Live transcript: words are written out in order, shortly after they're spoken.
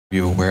Are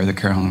you aware that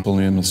Carolyn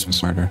Williams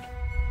was murdered?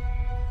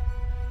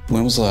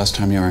 When was the last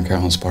time you were in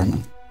Carolyn's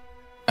apartment?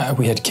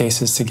 We had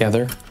cases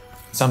together.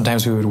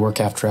 Sometimes we would work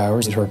after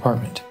hours at her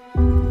apartment.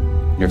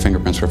 Your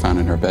fingerprints were found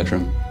in her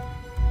bedroom.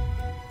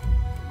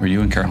 Were you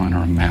and Carolyn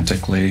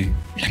romantically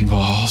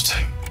involved?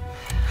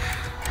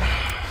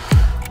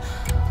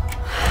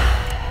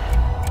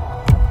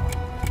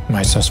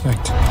 My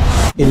suspect.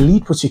 A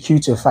lead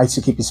prosecutor fights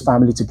to keep his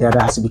family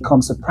together as he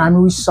becomes the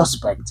primary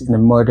suspect in a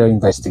murder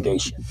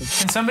investigation.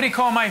 Can somebody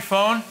call my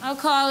phone? I'll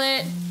call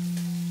it.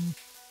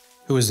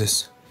 Who is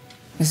this?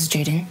 This is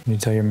Jaden. You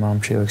tell your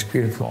mom she looks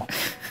beautiful.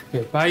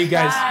 Yeah, bye, you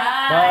guys.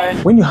 Bye.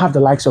 When you have the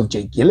likes of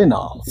Jake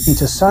Gyllenhaal,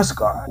 Peter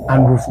Sarsgaard,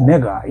 and Ruth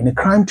Negga in a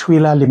crime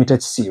thriller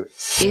limited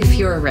series. If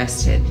you're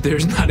arrested.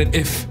 There's not an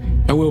if.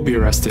 I will be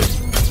arrested.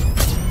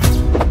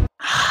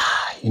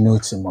 You know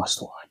it's a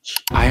must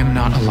watch. I am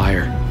not a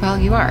liar. Well,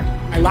 you are.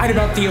 I lied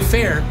about the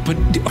affair, but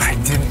I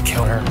didn't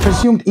kill her.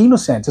 Presumed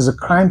Innocent is a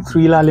crime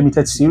thriller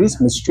limited series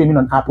and is streaming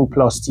on Apple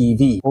Plus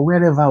TV or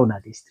wherever on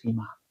they stream.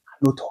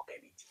 No talk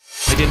anything.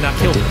 I did not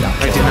kill her.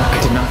 I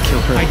did not kill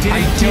her.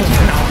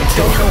 I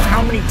don't know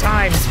how many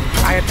times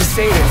I have to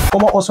say this. For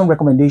more awesome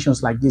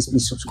recommendations like this,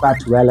 please subscribe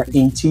to Rella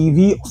in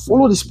TV or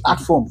follow this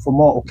platform for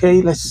more.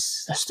 Okay,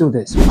 let's do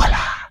this. Voila.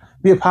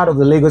 Be a part of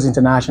the Lagos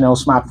International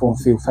Smartphone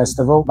Film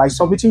Festival by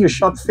submitting your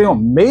short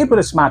film made with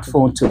a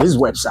smartphone to this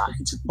website.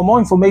 For more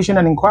information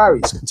and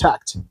inquiries,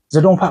 contact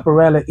Zedon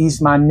Paparella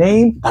is my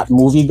name. That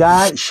movie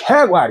guy,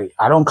 Shagwari,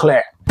 I don't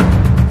care.